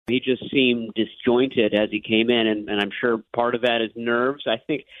He just seemed disjointed as he came in, and I'm sure part of that is nerves. I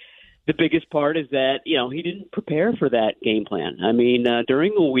think the biggest part is that, he didn't prepare for that game plan. I mean,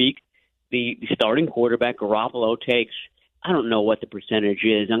 during the week, the starting quarterback, Garoppolo, takes, I don't know what the percentage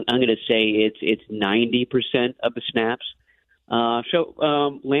is. I'm going to say it's 90% of the snaps.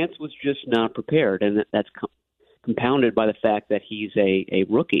 So Lance was just not prepared, and that's compounded by the fact that he's a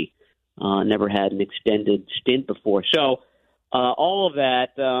rookie, never had an extended stint before. So all of that,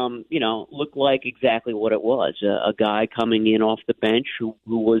 looked like exactly what it was, a guy coming in off the bench who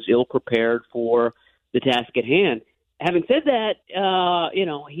was ill-prepared for the task at hand. Having said that,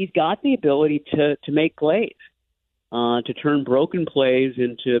 he's got the ability to make plays, to turn broken plays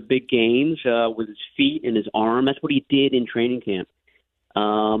into big gains with his feet and his arm. That's what he did in training camp.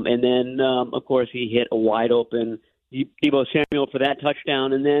 And then, of course, he hit a wide-open Deebo Samuel for that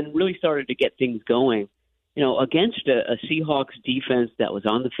touchdown and then really started to get things going. Against a Seahawks defense that was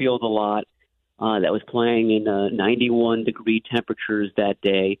on the field a lot, that was playing in 91-degree temperatures that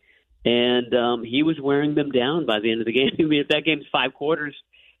day, and he was wearing them down by the end of the game. I mean, if that game's 5 quarters,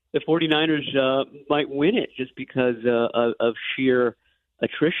 the 49ers might win it just because of sheer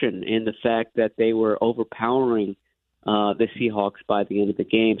attrition and the fact that they were overpowering the Seahawks by the end of the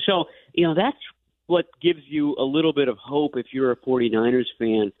game. So, that's what gives you a little bit of hope if you're a 49ers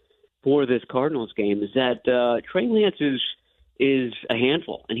fan for this Cardinals game, is that Trey Lance is a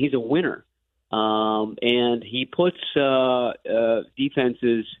handful, and he's a winner. And he puts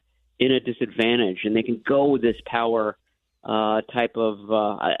defenses in a disadvantage, and they can go with this power type of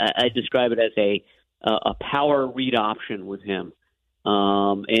I describe it as a power read option with him.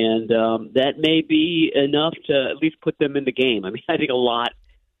 And that may be enough to at least put them in the game. I mean, I think a lot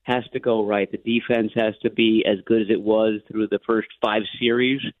has to go right. The defense has to be as good as it was through the first 5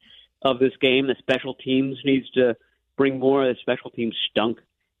 series of this game. The special teams needs to bring more. The special teams stunk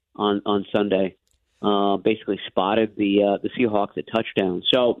on Sunday. Basically spotted the Seahawks at touchdown.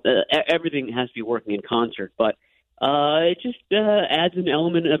 So everything has to be working in concert. But it just adds an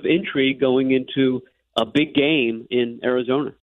element of intrigue going into a big game in Arizona.